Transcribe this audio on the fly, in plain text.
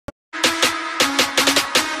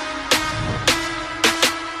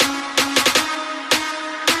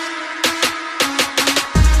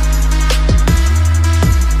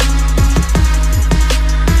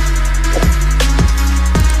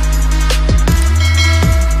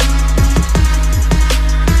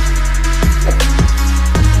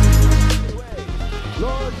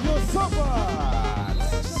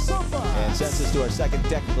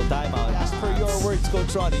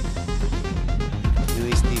Coach Ronnie.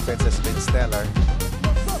 UA's defense has been stellar.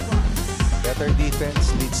 Better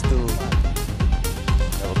defense leads to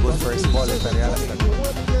a good first ball in Imperial.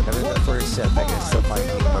 And in the first set against the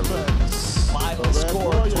Fighting Maroons. Final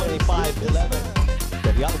score 25-11.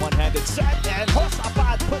 Imperial one-handed set, and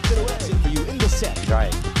Josafat puts it away for you in the set.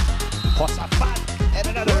 Right. Josafat and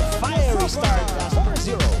another fiery start as number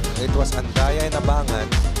 0. It was Andaya and Abangan,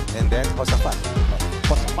 and then Josafat.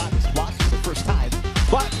 Josafat is blocked for the first time,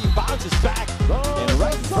 but he bounces back and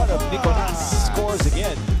right in front of Nicolas scores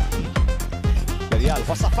again. Imperial,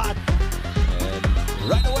 Josafat, and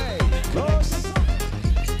right away connects.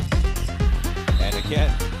 And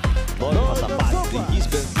again, Lloyd Josafat, he's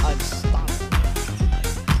been unstoppable.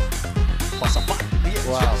 Josafat,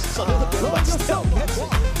 Wow. just a little bit, but still gets it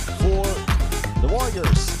for the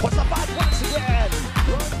Warriors. Josafat once again.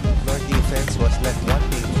 Lloyd defense was left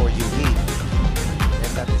wanting for UE.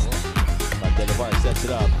 And that is it. But Delavar sets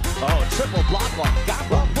it up. Oh, triple block on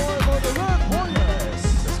Gamba for the Red Warriors.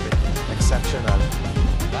 It's been exceptional.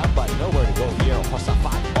 Gamba nowhere to go here.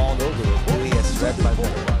 Josafat all over it. UE has red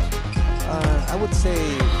button. I would say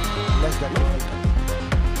less than 50.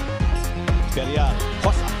 Imperial,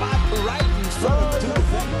 Josafat right in front of 2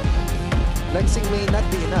 defenders. Flexing may not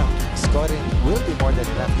be enough. Scoring will be more than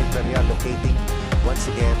enough. Imperial locating once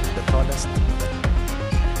again the tallest.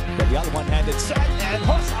 Imperial one-handed set, and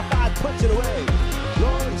Josafat puts it away.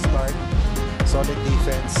 Good start. Solid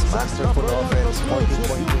defense. Masterful offense.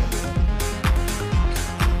 14-point win.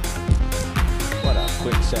 What a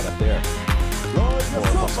quick setup there for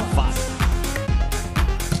Josafat.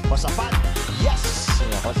 Josafat, yes!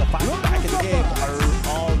 Yeah, Josafat back in the game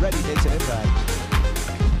already makes an impact.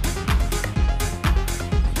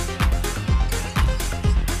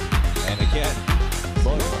 And again,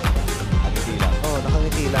 Lloyd nakangiti lang. Oh,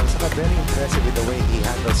 nakangiti lang. Saka very impressive with the way he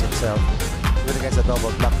handles himself. Even against a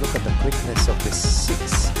double block, look at the quickness of this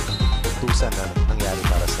 6 utusan na nangyari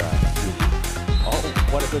para sa UE. Oh,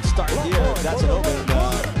 what a good start here. That's an open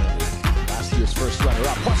last year's first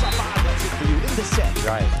runner-up. Josafat, that's it for you in the set.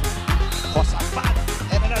 Right. Josafat,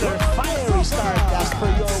 and another fiery start as per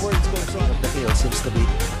your words, Coach Ron. The heel seems to be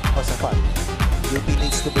Josafat. UP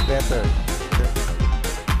needs to be better.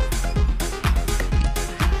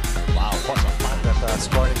 Wow, Josafat. That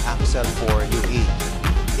scoring axle for UE.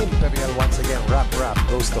 Imperial once again, wrap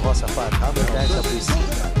goes to Josafat. How many times have we seen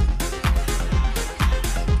that?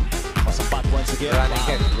 Josafat once again.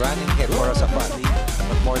 Running hit for Josafat.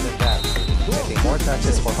 But more than that, getting more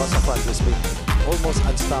touches for Josafat, who's been almost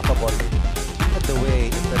unstoppable. Look at the way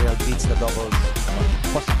Imperial beats the doubles.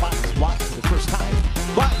 Josafat is blocked for the first time,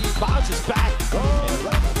 but he bounces back.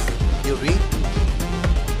 You read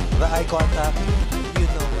the eye contact, you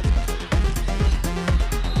know what.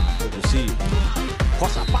 Good to see.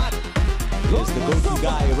 Josafat is the go-to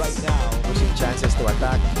guy right now. Losing chances to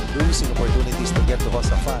attack, losing opportunities to get to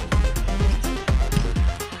Josafat.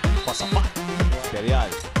 Josafat, Imperial.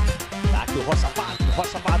 Back to Josafat.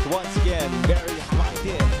 Josafat once again, very locked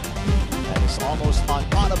in. And it's almost on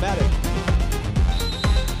automatic.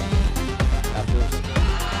 After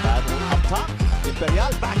battle up top,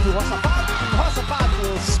 Imperial back to Josafat. Josafat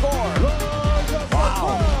will score.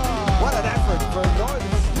 Wow, what an effort for Lloyd.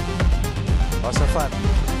 Josafat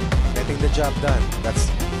getting the job done. That's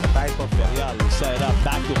the type of Imperial will set it up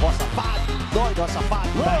back to Josafat. Lloyd Josafat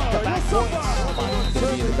back-to-back points.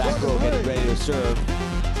 Gonna be in the back row getting ready to serve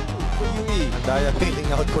for UE. Andaya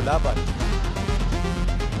bailing out Kulaban.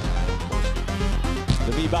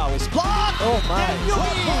 The rebound is blocked. Oh my. And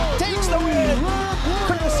UE takes the win.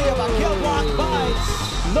 Courtesy of a kill block by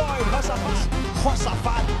Lloyd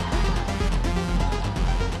Josafat.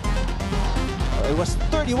 It was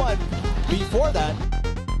 31 before that.